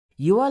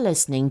You are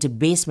listening to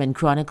Basement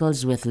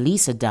Chronicles with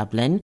Lisa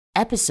Dublin,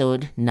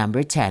 episode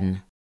number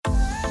 10.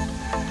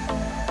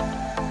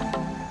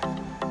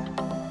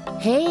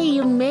 Hey,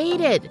 you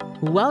made it!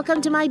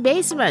 Welcome to my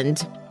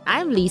basement.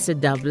 I'm Lisa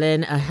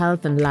Dublin, a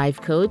health and life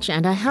coach,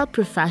 and I help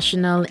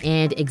professional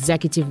and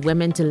executive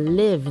women to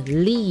live,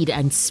 lead,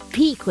 and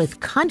speak with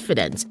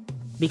confidence.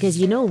 Because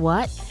you know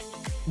what?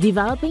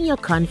 Developing your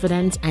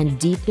confidence and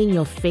deepening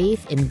your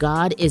faith in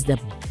God is the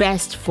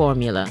best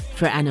formula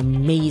for an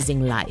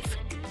amazing life.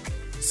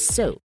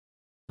 So,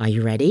 are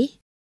you ready?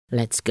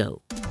 Let's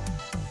go.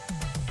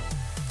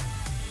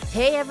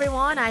 Hey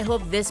everyone, I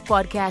hope this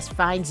podcast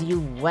finds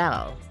you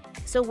well.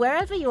 So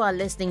wherever you are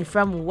listening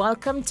from,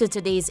 welcome to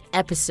today's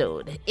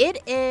episode. It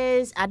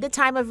is, at the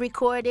time of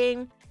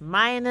recording,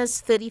 minus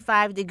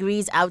 35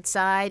 degrees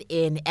outside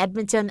in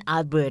Edmonton,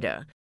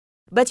 Alberta.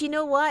 But you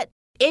know what?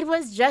 It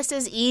was just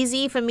as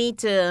easy for me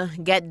to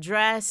get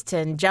dressed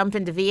and jump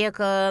in the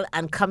vehicle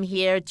and come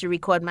here to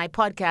record my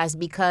podcast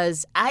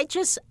because I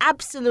just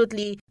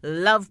absolutely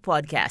love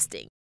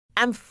podcasting.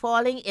 I'm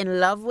falling in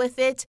love with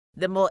it.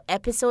 The more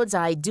episodes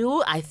I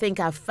do, I think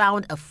I've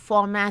found a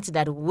format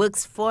that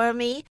works for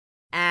me.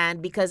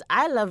 And because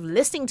I love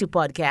listening to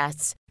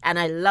podcasts and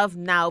I love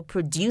now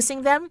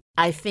producing them,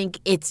 I think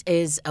it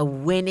is a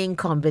winning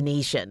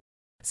combination.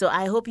 So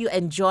I hope you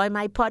enjoy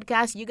my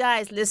podcast. You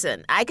guys,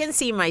 listen, I can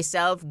see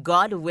myself,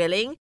 God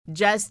willing,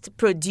 just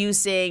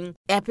producing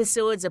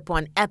episodes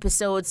upon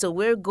episodes. So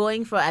we're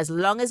going for as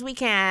long as we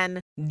can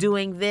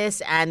doing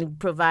this and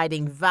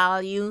providing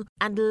value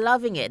and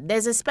loving it.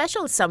 There's a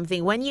special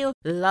something when you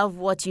love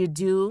what you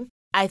do.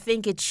 I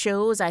think it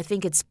shows. I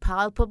think it's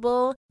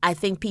palpable. I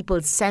think people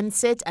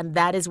sense it, and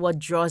that is what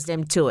draws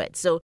them to it.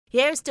 So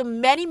here's to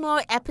many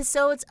more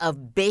episodes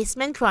of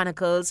Basement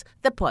Chronicles,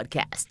 the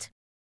podcast.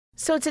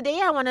 So today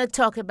I want to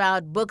talk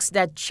about books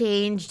that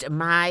changed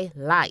my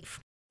life.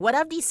 What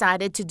I've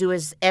decided to do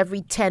is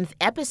every 10th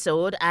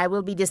episode, I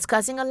will be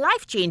discussing a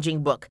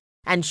life-changing book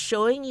and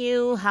showing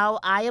you how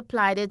I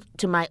applied it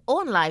to my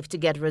own life to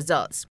get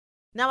results.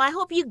 Now, I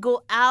hope you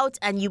go out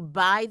and you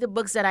buy the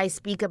books that I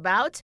speak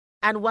about.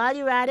 And while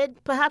you're at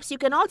it, perhaps you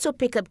can also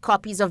pick up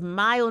copies of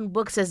my own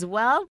books as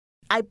well.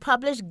 I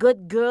published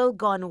Good Girl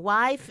Gone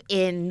Wife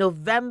in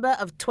November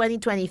of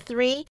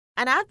 2023.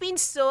 And I've been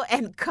so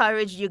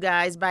encouraged, you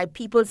guys, by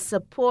people's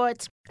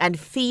support and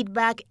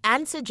feedback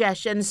and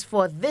suggestions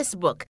for this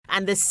book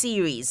and the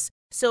series.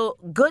 So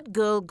Good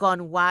Girl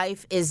Gone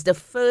Wife is the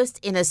first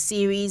in a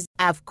series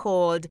I've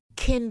called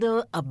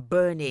Kindle a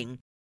Burning.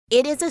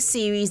 It is a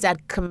series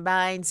that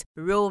combines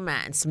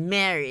romance,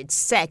 marriage,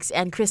 sex,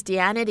 and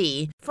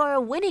Christianity for a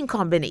winning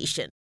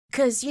combination.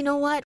 Because you know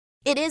what?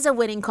 It is a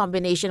winning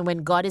combination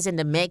when God is in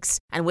the mix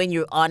and when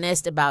you're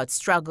honest about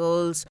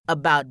struggles,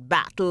 about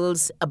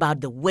battles, about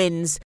the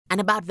wins,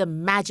 and about the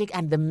magic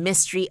and the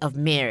mystery of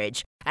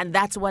marriage. And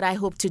that's what I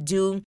hope to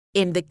do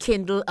in the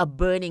Kindle a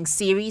Burning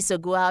series. So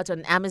go out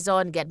on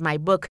Amazon, get my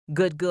book,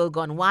 Good Girl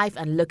Gone Wife,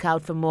 and look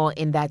out for more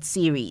in that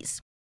series.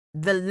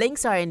 The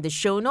links are in the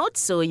show notes,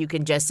 so you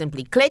can just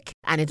simply click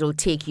and it will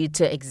take you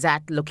to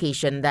exact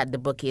location that the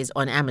book is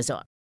on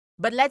Amazon.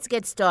 But let's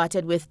get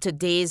started with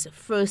today's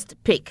first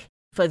pick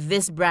for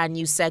this brand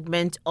new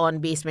segment on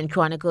Basement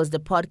Chronicles, the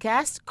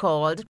podcast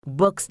called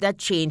Books That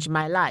Changed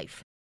My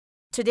Life.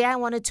 Today I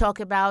want to talk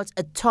about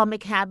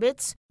Atomic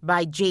Habits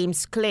by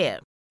James Clear.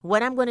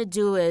 What I'm going to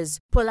do is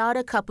pull out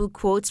a couple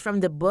quotes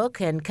from the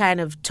book and kind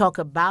of talk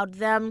about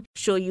them,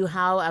 show you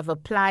how I've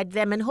applied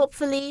them, and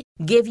hopefully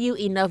give you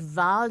enough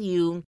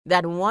value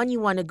that one, you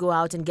want to go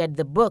out and get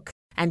the book.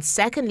 And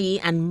secondly,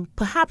 and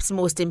perhaps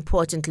most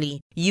importantly,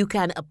 you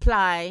can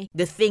apply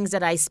the things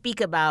that I speak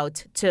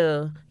about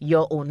to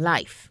your own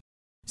life.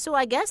 So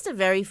I guess the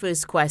very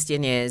first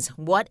question is,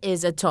 what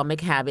is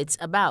Atomic Habits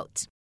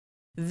about?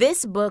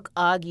 This book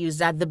argues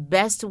that the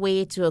best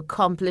way to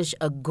accomplish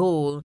a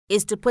goal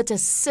is to put a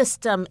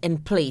system in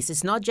place.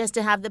 It's not just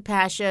to have the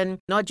passion,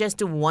 not just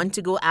to want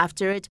to go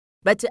after it,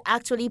 but to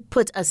actually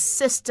put a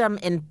system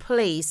in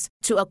place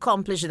to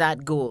accomplish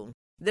that goal.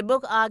 The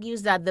book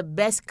argues that the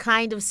best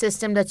kind of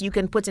system that you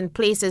can put in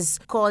place is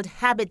called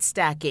habit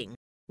stacking,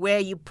 where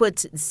you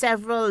put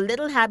several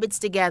little habits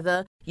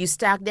together, you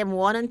stack them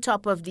one on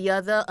top of the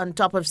other, on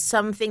top of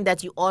something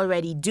that you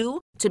already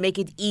do to make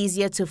it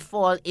easier to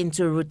fall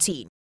into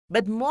routine.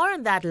 But more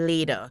on that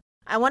later.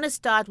 I want to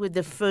start with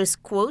the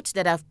first quote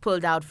that I've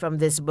pulled out from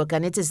this book,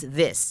 and it is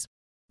this.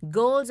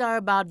 Goals are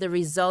about the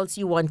results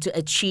you want to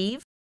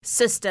achieve.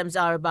 Systems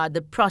are about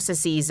the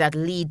processes that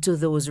lead to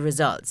those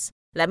results.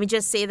 Let me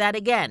just say that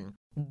again.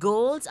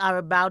 Goals are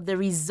about the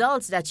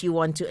results that you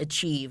want to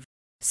achieve.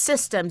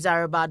 Systems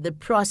are about the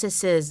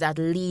processes that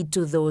lead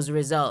to those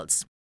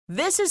results.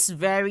 This is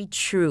very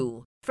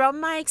true. From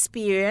my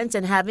experience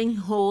and having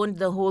honed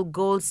the whole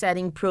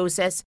goal-setting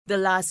process the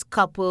last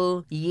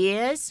couple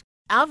years,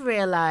 I've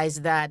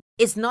realized that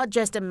it's not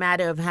just a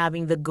matter of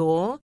having the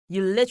goal.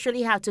 You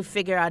literally have to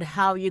figure out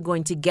how you're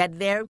going to get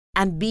there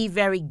and be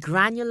very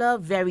granular,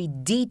 very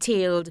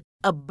detailed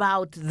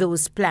about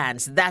those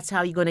plans. That's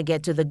how you're going to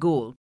get to the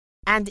goal.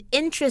 And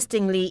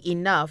interestingly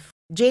enough,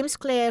 James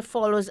Clear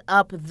follows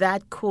up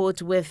that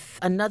quote with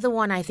another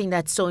one I think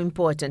that's so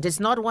important. It's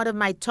not one of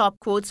my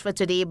top quotes for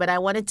today, but I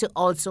wanted to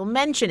also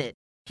mention it.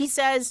 He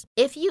says,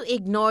 if you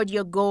ignored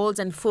your goals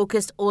and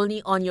focused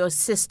only on your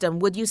system,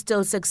 would you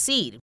still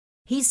succeed?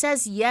 He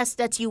says, yes,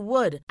 that you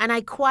would, and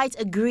I quite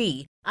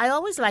agree. I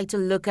always like to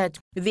look at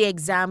the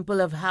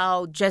example of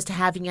how just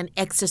having an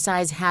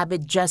exercise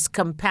habit just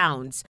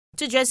compounds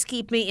to just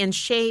keep me in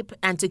shape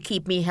and to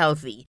keep me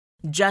healthy.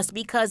 Just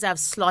because I've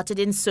slotted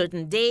in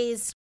certain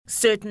days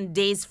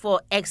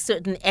for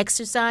certain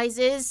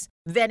exercises,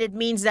 then it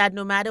means that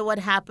no matter what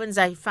happens,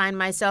 I find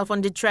myself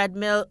on the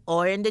treadmill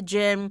or in the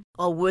gym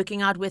or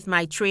working out with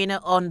my trainer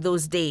on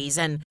those days.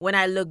 And when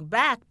I look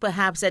back,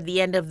 perhaps at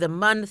the end of the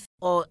month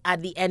or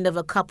at the end of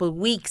a couple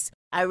weeks,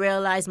 I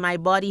realize my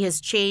body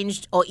has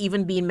changed or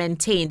even been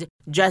maintained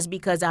just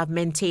because I've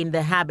maintained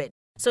the habit.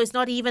 So it's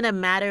not even a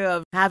matter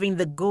of having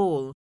the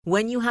goal.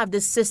 When you have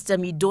the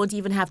system, you don't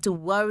even have to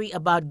worry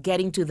about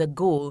getting to the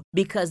goal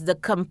because the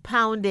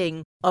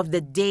compounding of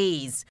the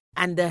days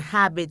and the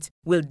habit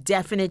will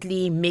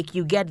definitely make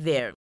you get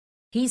there.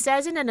 He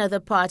says in another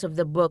part of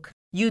the book,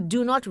 you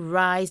do not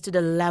rise to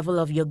the level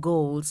of your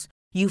goals,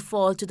 you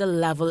fall to the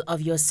level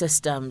of your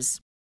systems.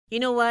 You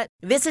know what?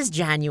 This is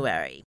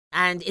January,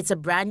 and it's a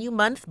brand new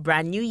month,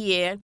 brand new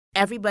year.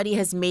 Everybody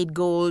has made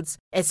goals,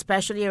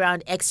 especially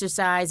around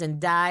exercise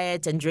and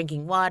diet and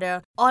drinking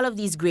water, all of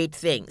these great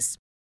things.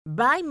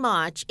 By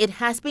March, it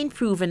has been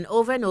proven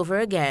over and over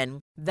again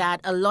that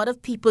a lot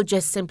of people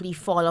just simply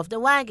fall off the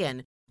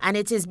wagon. And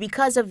it is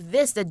because of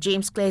this that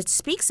James Clear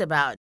speaks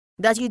about,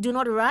 that you do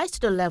not rise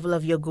to the level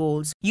of your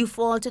goals, you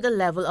fall to the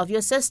level of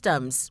your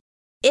systems.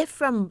 If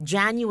from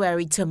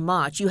January to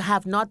March you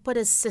have not put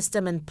a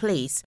system in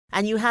place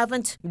and you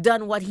haven't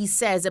done what he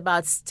says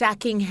about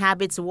stacking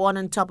habits one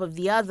on top of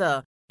the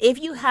other, if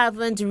you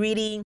haven't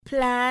really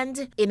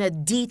planned in a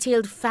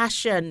detailed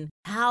fashion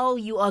how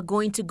you are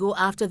going to go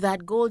after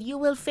that goal, you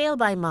will fail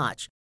by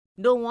March.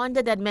 No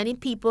wonder that many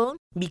people,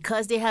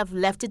 because they have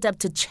left it up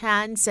to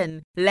chance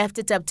and left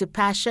it up to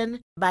passion,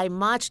 by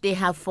March they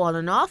have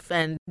fallen off,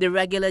 and the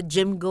regular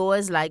gym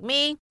goers like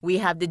me, we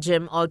have the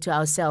gym all to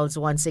ourselves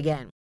once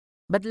again.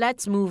 But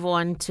let's move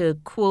on to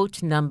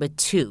quote number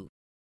 2.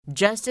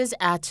 Just as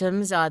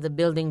atoms are the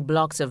building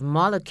blocks of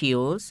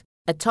molecules,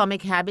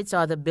 atomic habits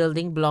are the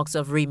building blocks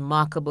of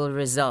remarkable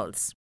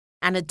results.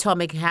 An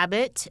atomic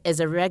habit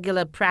is a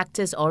regular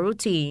practice or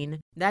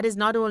routine that is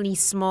not only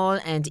small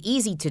and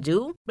easy to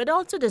do, but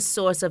also the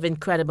source of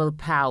incredible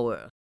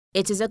power.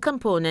 It is a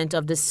component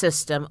of the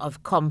system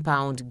of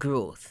compound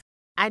growth.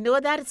 I know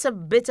that it's a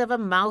bit of a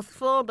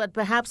mouthful, but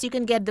perhaps you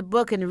can get the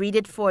book and read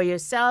it for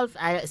yourself.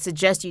 I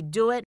suggest you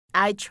do it.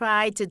 I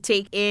try to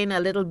take in a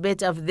little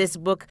bit of this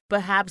book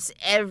perhaps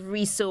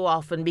every so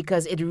often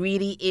because it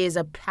really is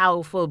a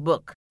powerful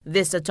book,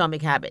 this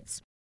Atomic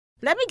Habits.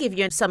 Let me give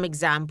you some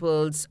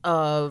examples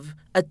of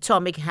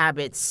atomic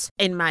habits,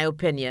 in my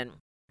opinion.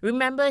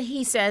 Remember,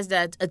 he says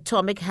that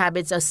atomic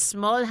habits are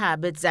small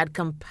habits that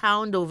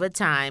compound over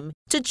time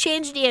to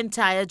change the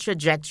entire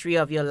trajectory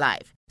of your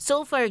life.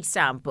 So, for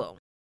example,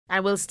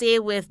 I will stay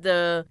with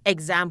the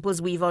examples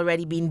we've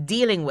already been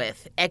dealing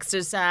with,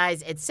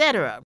 exercise,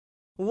 etc.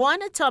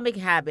 One atomic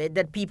habit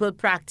that people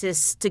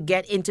practice to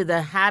get into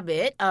the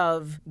habit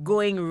of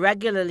going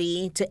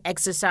regularly to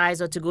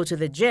exercise or to go to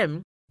the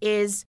gym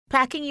is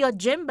packing your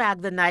gym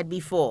bag the night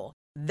before.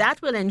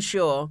 That will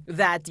ensure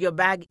that your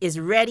bag is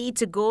ready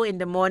to go in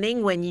the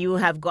morning when you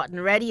have gotten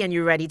ready and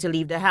you're ready to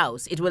leave the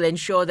house. It will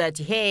ensure that,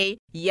 hey,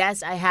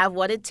 yes, I have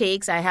what it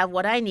takes, I have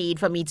what I need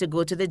for me to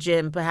go to the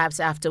gym,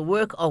 perhaps after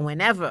work or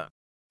whenever.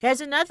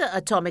 Here's another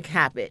atomic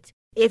habit.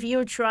 If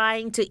you're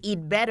trying to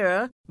eat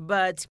better,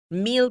 but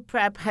meal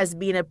prep has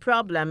been a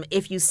problem,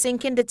 if you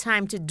sink in the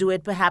time to do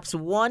it perhaps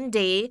one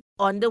day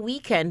on the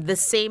weekend, the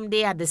same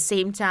day at the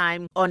same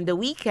time on the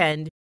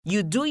weekend,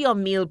 you do your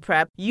meal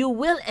prep, you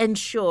will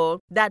ensure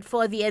that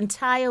for the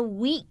entire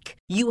week,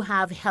 you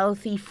have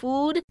healthy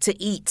food to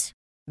eat.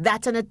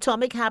 That's an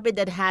atomic habit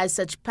that has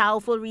such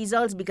powerful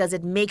results because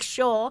it makes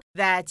sure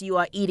that you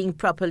are eating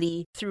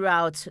properly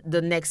throughout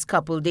the next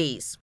couple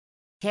days.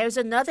 Here's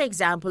another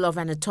example of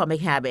an atomic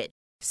habit.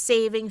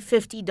 Saving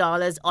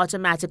 $50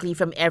 automatically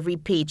from every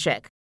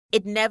paycheck.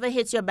 It never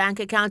hits your bank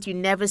account, you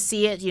never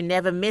see it, you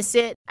never miss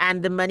it,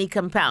 and the money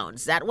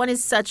compounds. That one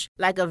is such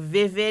like a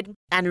vivid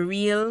and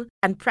real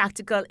and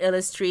practical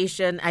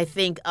illustration, I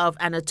think, of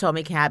an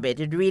atomic habit.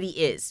 It really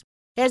is.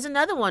 Here's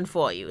another one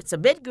for you. It's a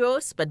bit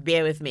gross, but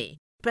bear with me.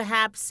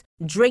 Perhaps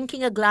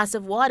drinking a glass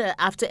of water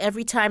after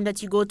every time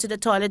that you go to the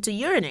toilet to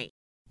urinate.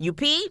 You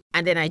pee,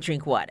 and then I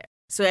drink water.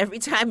 So every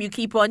time you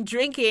keep on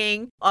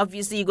drinking,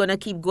 obviously you're going to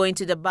keep going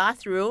to the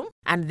bathroom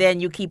and then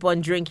you keep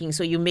on drinking.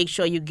 So you make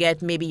sure you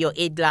get maybe your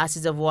 8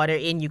 glasses of water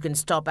in. You can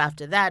stop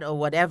after that or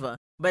whatever.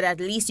 But at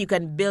least you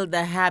can build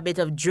the habit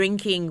of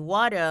drinking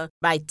water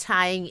by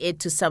tying it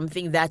to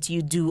something that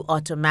you do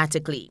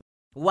automatically.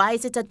 Why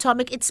is it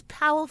atomic? It's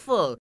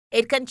powerful.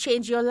 It can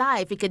change your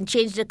life. It can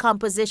change the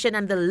composition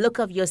and the look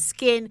of your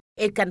skin.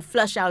 It can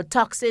flush out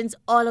toxins,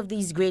 all of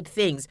these great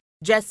things.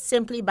 just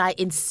simply by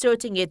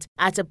inserting it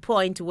at a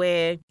point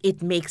where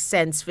it makes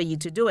sense for you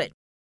to do it.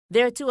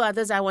 There are two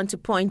others I want to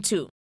point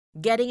to.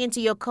 Getting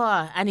into your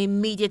car and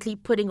immediately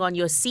putting on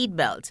your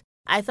seatbelt.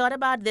 I thought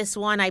about this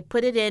one. I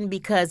put it in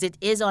because it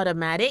is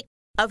automatic.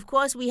 Of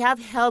course, we have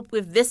help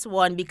with this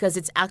one because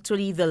it's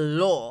actually the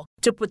law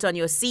to put on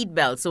your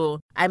seatbelt. So,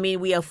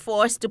 we are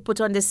forced to put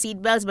on the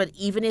seatbelts, but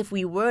even if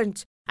we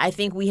weren't, I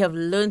think we have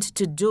learned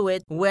to do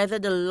it whether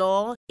the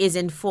law is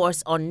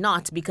enforced or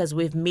not because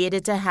we've made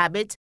it a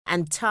habit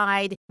and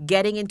tied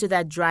getting into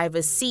that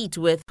driver's seat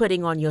with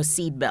putting on your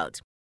seatbelt.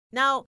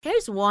 Now,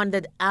 here's one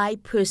that I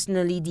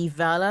personally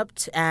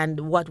developed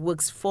and what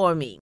works for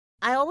me.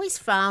 I always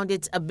found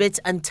it a bit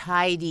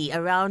untidy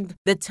around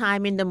the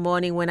time in the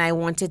morning when I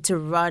wanted to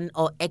run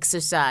or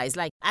exercise.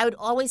 Like I would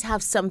always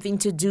have something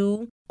to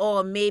do,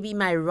 or maybe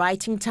my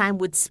writing time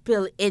would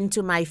spill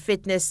into my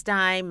fitness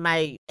time,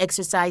 my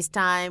exercise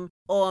time,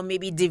 or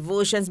maybe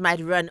devotions might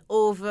run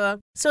over.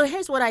 So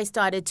here's what I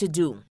started to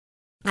do.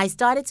 I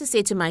started to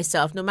say to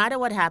myself, no matter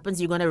what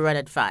happens, you're going to run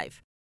at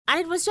 5. And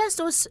it was just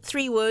those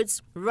 3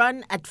 words,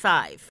 run at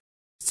 5.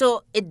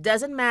 So it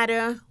doesn't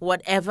matter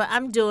whatever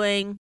I'm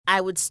doing. I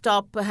would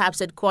stop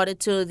perhaps at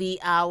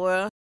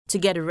 1:45 to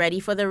get ready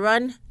for the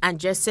run and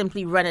just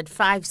simply run at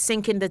 5,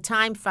 sink in the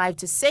time, 5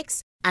 to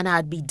 6, and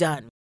I'd be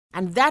done.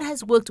 And that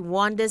has worked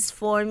wonders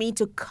for me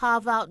to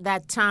carve out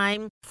that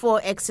time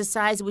for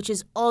exercise, which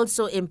is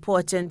also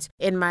important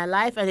in my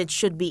life and it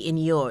should be in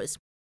yours.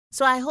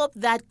 So I hope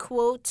that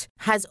quote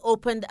has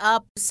opened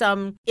up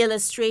some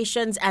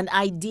illustrations and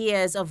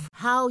ideas of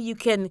how you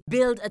can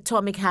build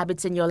atomic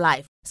habits in your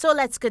life. So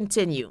let's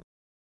continue.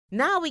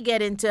 Now we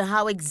get into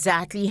how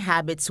exactly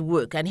habits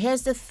work. And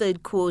here's the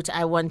third quote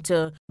I want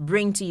to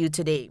bring to you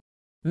today.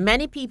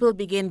 Many people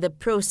begin the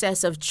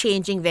process of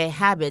changing their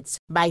habits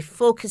by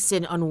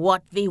focusing on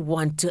what they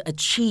want to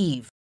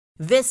achieve.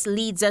 This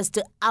leads us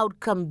to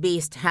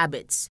outcome-based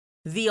habits.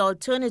 The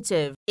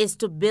alternative is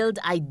to build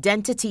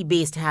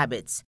identity-based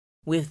habits.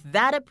 With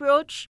that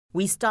approach,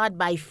 we start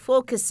by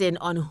focusing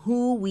on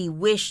who we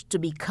wish to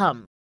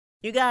become.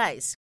 You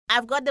guys,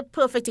 I've got the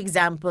perfect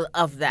example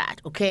of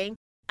that, okay?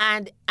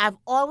 And I've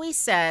always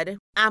said,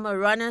 I'm a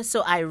runner,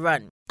 so I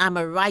run. I'm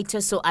a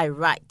writer, so I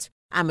write.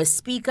 I'm a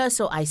speaker,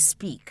 so I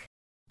speak.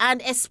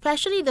 And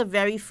especially the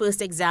very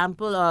first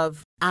example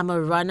of I'm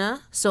a runner,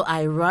 so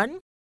I run,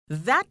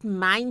 that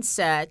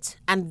mindset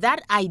and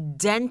that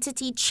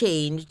identity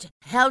change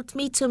helped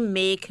me to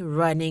make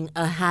running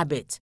a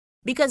habit.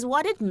 Because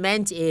what it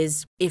meant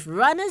is, if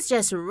runners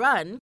just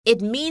run,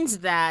 it means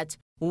that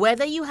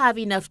whether you have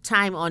enough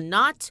time or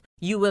not,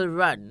 you will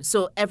run.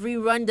 So every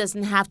run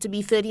doesn't have to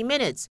be 30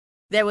 minutes.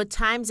 There were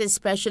times,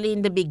 especially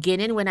in the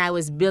beginning when I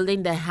was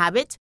building the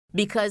habit,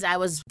 because I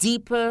was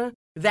deeper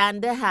than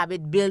the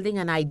habit building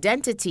an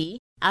identity,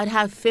 I'd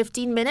have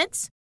 15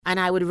 minutes and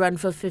I would run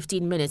for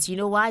 15 minutes. You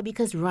know why?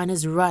 Because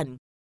runners run.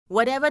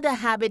 Whatever the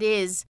habit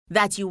is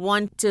that you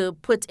want to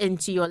put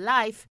into your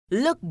life,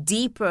 look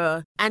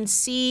deeper and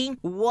see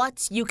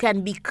what you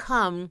can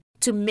become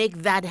to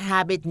make that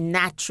habit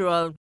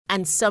natural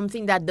and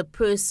something that the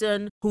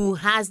person who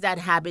has that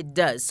habit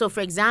does. So, for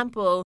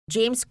example,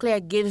 James Clear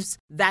gives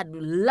that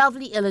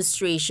lovely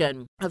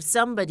illustration of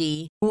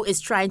somebody who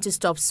is trying to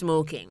stop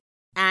smoking.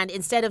 And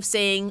instead of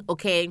saying,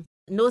 okay,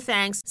 no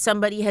thanks,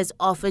 somebody has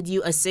offered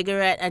you a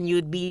cigarette and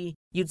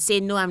you'd say,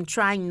 no, I'm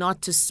trying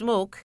not to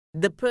smoke.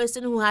 The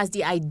person who has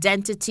the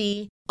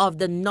identity of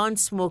the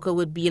non-smoker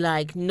would be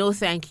like, no,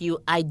 thank you,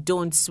 I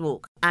don't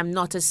smoke. I'm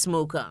not a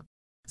smoker.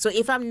 So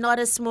if I'm not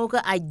a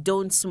smoker, I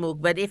don't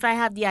smoke. But if I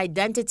have the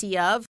identity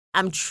of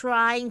I'm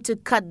trying to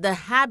cut the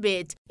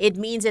habit, it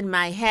means in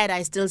my head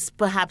I still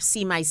perhaps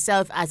see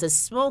myself as a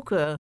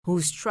smoker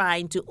who's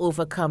trying to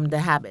overcome the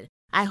habit.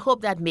 I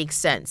hope that makes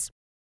sense.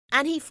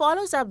 And he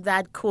follows up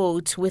that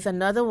quote with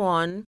another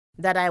one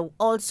that I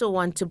also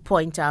want to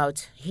point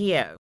out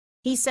here.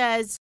 He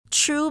says,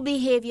 true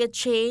behavior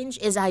change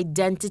is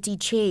identity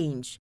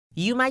change.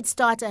 You might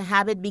start a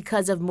habit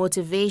because of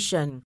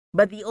motivation,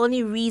 but the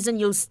only reason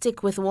you'll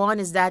stick with one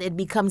is that it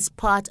becomes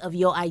part of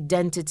your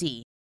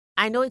identity.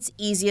 I know it's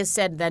easier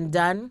said than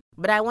done,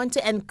 but I want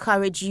to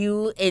encourage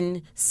you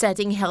in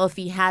setting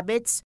healthy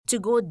habits to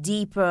go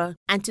deeper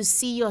and to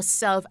see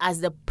yourself as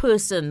the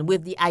person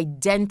with the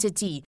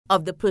identity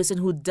of the person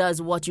who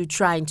does what you're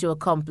trying to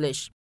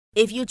accomplish.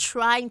 If you're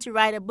trying to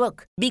write a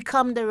book,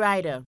 become the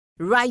writer.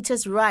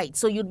 Writers write,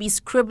 so you'll be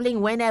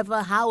scribbling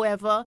whenever,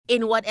 however,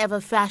 in whatever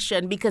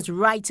fashion, because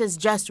writers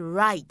just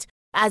write.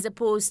 As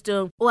opposed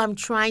to, I'm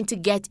trying to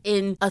get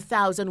in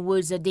 1,000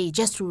 words a day.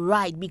 Just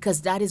write,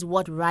 because that is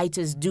what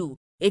writers do.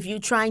 If you're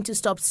trying to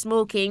stop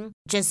smoking,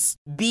 just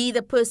be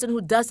the person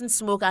who doesn't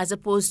smoke as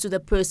opposed to the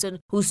person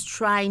who's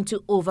trying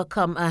to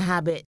overcome a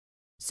habit.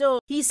 So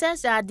he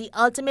says that the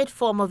ultimate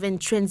form of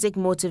intrinsic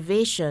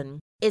motivation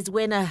is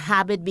when a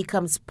habit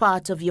becomes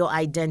part of your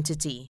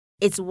identity.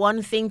 It's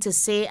one thing to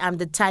say, I'm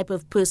the type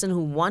of person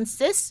who wants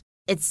this.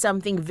 It's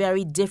something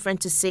very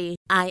different to say,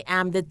 I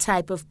am the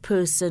type of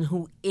person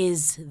who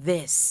is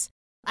this.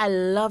 I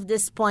love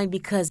this point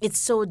because it's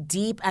so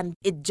deep and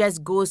it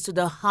just goes to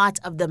the heart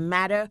of the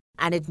matter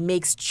and it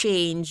makes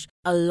change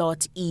a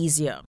lot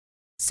easier.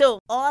 So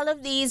all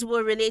of these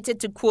were related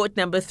to quote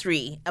number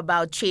 3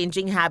 about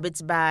changing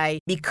habits by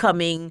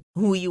becoming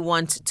who you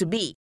want to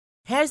be.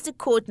 Here's the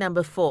quote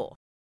number 4.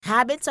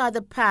 Habits are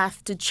the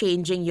path to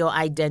changing your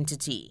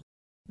identity.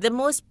 The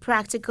most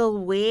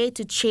practical way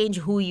to change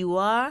who you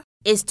are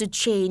is to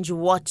change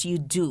what you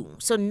do.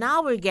 So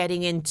now we're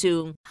getting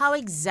into how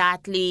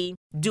exactly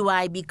do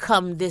I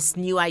become this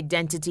new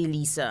identity,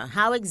 Lisa?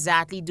 How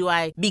exactly do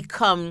I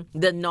become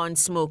the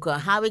non-smoker?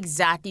 How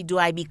exactly do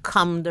I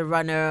become the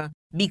runner,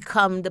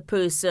 become the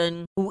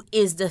person who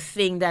is the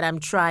thing that I'm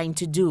trying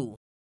to do?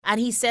 And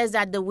he says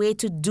that the way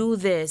to do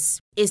this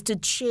is to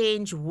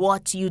change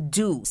what you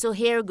do. So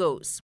here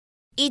goes.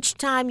 Each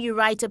time you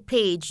write a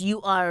page,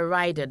 you are a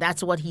writer.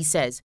 That's what he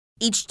says.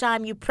 Each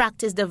time you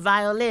practice the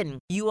violin,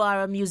 you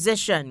are a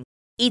musician.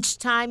 Each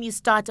time you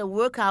start a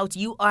workout,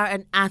 you are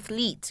an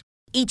athlete.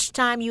 Each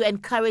time you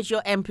encourage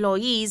your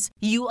employees,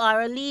 you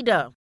are a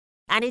leader.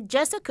 And it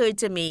just occurred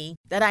to me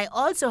that I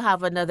also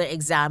have another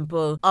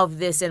example of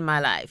this in my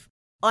life.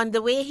 On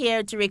the way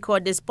here to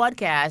record this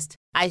podcast,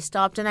 I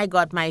stopped and I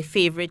got my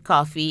favorite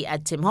coffee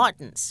at Tim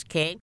Hortons,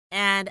 okay?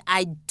 And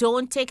I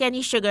don't take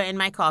any sugar in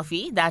my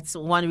coffee. That's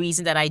one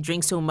reason that I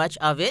drink so much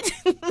of it.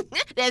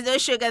 There's no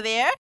sugar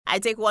there. I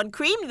take one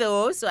cream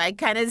though, so I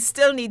kind of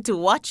still need to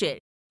watch it.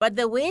 But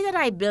the way that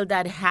I built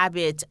that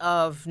habit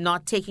of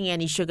not taking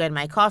any sugar in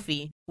my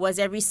coffee was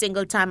every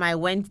single time I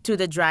went to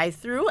the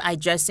drive-thru, I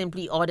just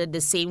simply ordered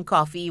the same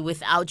coffee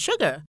without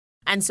sugar.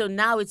 And so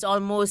now it's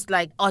almost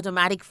like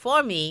automatic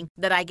for me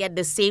that I get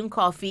the same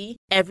coffee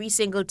every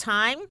single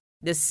time,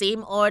 the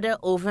same order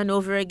over and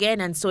over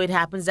again. And so it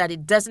happens that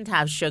it doesn't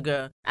have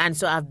sugar. And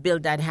so I've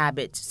built that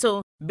habit.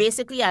 So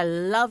basically, I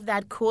love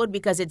that quote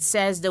because it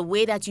says the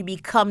way that you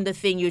become the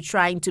thing you're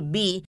trying to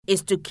be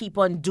is to keep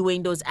on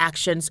doing those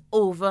actions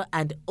over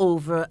and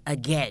over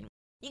again.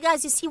 You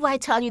guys, you see why I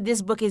tell you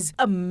this book is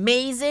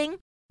amazing?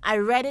 I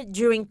read it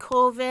during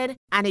COVID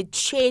and it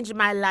changed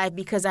my life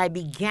because I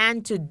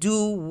began to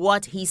do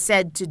what he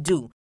said to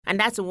do. And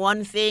that's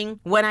one thing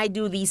when I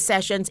do these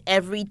sessions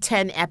every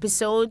 10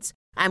 episodes.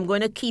 I'm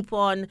going to keep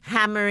on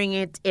hammering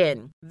it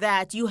in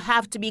that you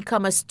have to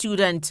become a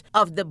student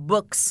of the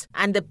books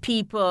and the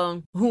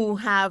people who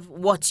have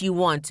what you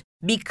want.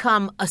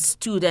 Become a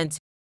student.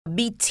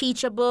 Be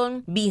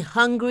teachable. Be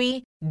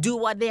hungry. Do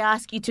what they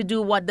ask you to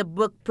do, what the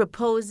book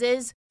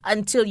proposes,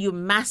 until you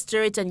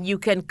master it and you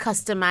can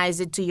customize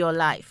it to your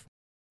life.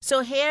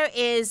 So here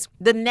is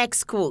the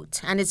next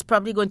quote, and it's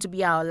probably going to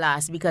be our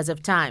last because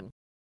of time.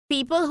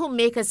 People who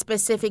make a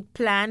specific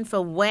plan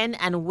for when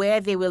and where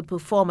they will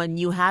perform a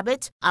new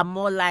habit are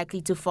more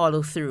likely to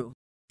follow through.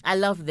 I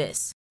love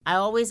this. I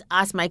always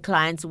ask my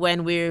clients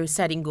when we're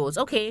setting goals,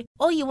 okay,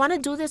 oh, you want to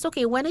do this?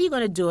 Okay, when are you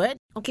going to do it?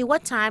 Okay,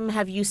 what time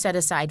have you set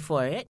aside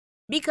for it?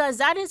 Because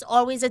that is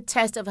always a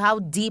test of how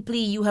deeply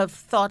you have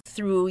thought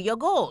through your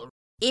goal.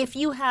 If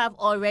you have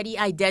already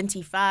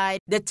identified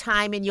the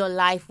time in your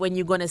life when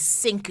you're going to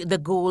sink the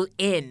goal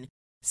in,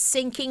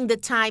 sinking the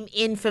time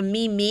in for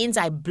me means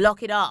I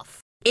block it off.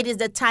 It is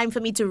the time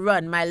for me to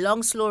run. My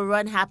long, slow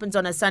run happens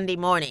on a Sunday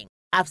morning.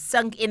 I've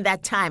sunk in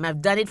that time.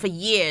 I've done it for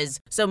years.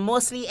 So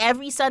mostly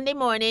every Sunday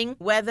morning,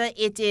 whether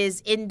it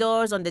is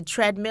indoors on the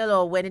treadmill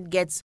or when it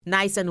gets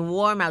nice and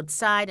warm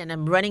outside and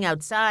I'm running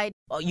outside,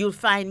 or you'll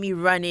find me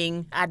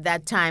running at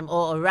that time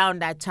or around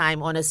that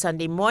time on a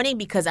Sunday morning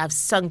because I've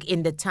sunk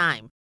in the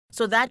time.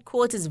 So that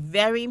quote is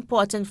very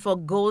important for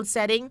goal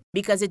setting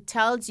because it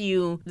tells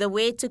you the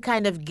way to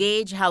kind of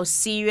gauge how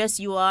serious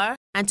you are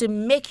and to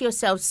make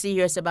yourself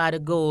serious about a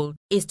goal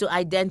is to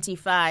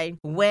identify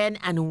when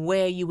and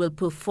where you will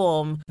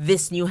perform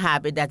this new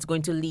habit that's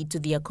going to lead to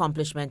the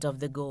accomplishment of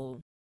the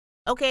goal.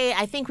 Okay,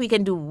 I think we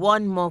can do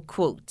one more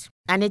quote,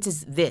 and it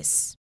is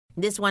this.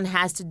 This one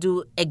has to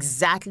do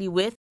exactly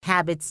with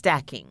habit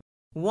stacking.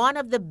 One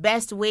of the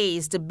best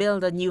ways to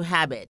build a new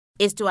habit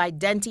is to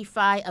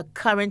identify a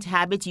current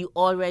habit you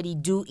already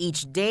do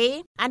each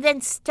day and then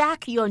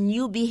stack your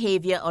new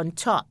behavior on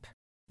top.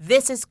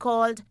 This is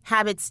called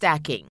habit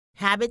stacking.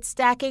 Habit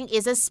stacking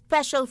is a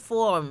special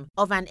form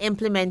of an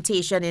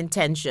implementation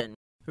intention.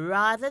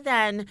 Rather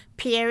than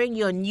pairing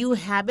your new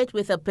habit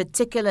with a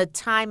particular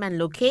time and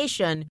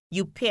location,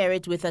 you pair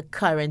it with a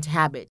current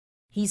habit.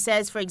 He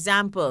says, for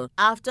example,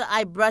 after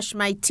I brush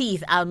my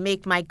teeth, I'll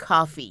make my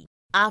coffee.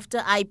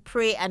 After I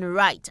pray and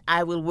write,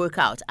 I will work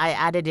out. I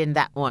added in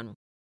that one.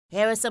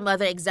 Here are some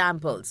other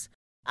examples.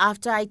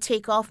 After I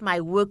take off my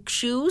work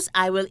shoes,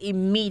 I will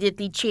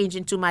immediately change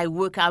into my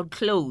workout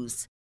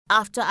clothes.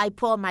 After I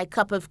pour my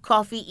cup of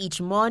coffee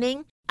each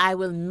morning, I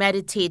will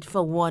meditate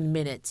for 1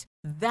 minute.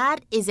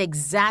 That is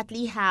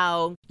exactly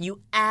how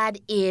you add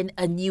in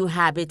a new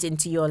habit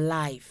into your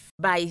life.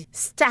 By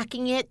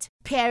stacking it,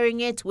 pairing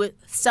it with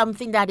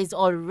something that is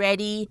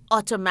already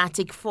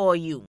automatic for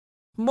you.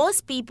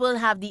 Most people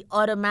have the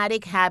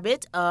automatic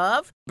habit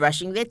of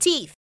brushing their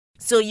teeth.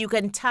 So you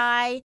can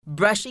tie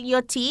brushing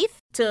your teeth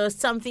to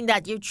something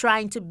that you're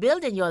trying to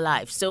build in your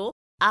life. So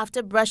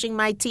after brushing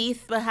my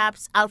teeth,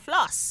 perhaps I'll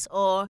floss.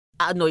 Or,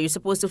 no, you're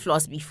supposed to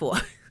floss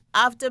before.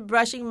 After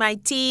brushing my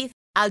teeth,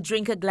 I'll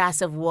drink a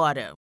glass of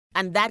water.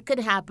 And that could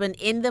happen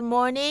in the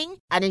morning,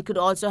 and it could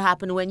also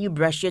happen when you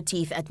brush your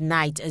teeth at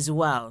night as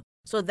well.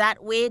 So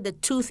that way, the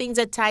two things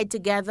are tied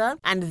together,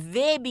 and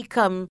they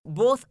become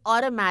both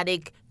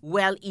automatic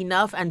well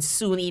enough and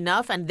soon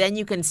enough, and then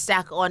you can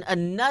stack on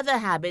another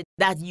habit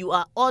that you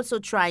are also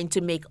trying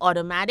to make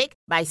automatic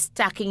by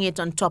stacking it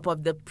on top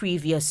of the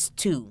previous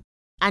two.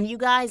 And you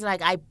guys,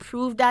 like, I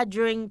proved that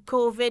during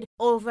COVID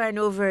over and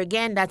over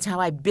again. That's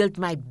how I built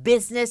my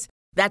business.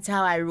 That's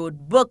how I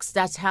wrote books.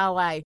 That's how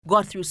I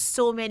got through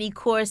so many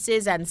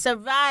courses and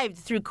survived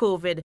through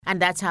COVID. And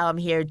that's how I'm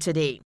here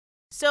today.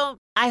 So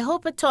I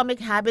hope Atomic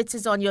Habits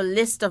is on your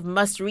list of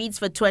must-reads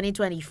for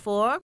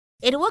 2024.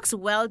 It works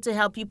well to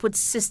help you put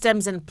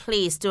systems in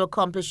place to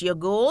accomplish your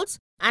goals.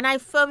 And I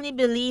firmly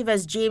believe,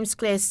 as James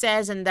Clear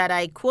says, and that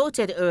I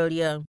quoted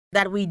earlier,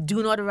 that we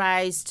do not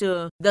rise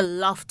to the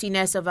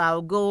loftiness of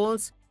our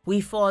goals. We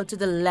fall to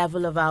the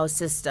level of our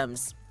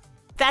systems.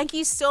 Thank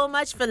you so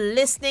much for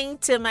listening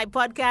to my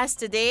podcast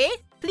today.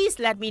 Please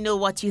let me know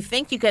what you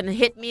think. You can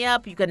hit me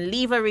up. You can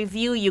leave a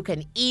review. You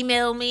can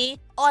email me.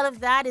 All of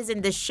that is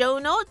in the show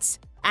notes.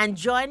 And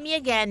join me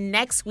again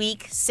next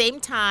week, same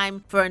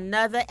time, for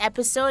another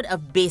episode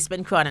of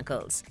Basement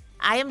Chronicles.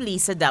 I am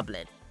Lisa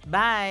Dublin.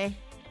 Bye.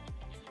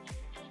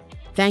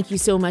 Thank you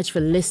so much for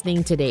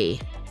listening today.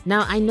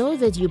 Now, I know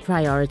that you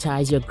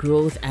prioritize your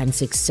growth and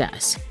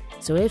success.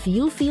 So if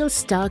you feel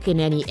stuck in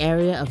any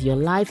area of your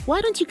life,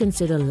 why don't you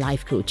consider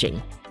life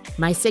coaching?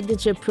 My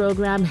signature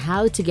program,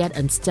 How to Get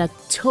Unstuck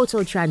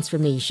Total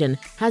Transformation,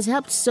 has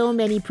helped so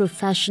many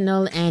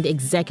professional and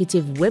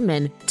executive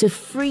women to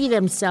free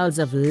themselves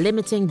of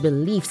limiting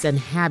beliefs and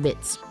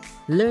habits,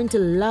 learn to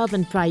love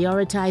and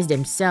prioritize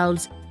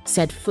themselves,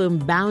 set firm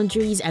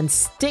boundaries and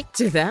stick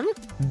to them,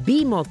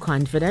 be more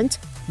confident,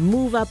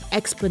 move up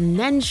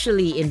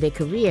exponentially in their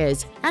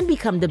careers, and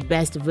become the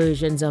best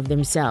versions of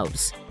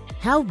themselves.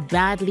 How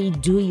badly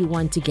do you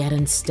want to get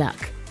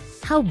unstuck?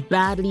 How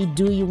badly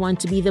do you want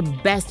to be the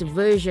best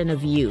version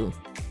of you?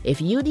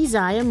 If you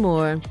desire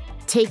more,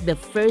 take the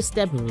first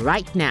step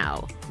right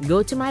now.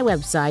 Go to my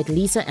website,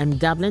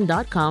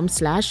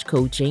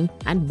 lisamdublin.com/coaching,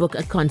 and book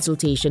a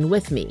consultation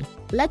with me.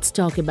 Let's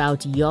talk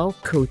about your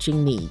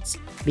coaching needs,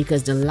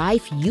 because the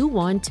life you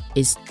want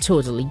is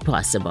totally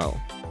possible.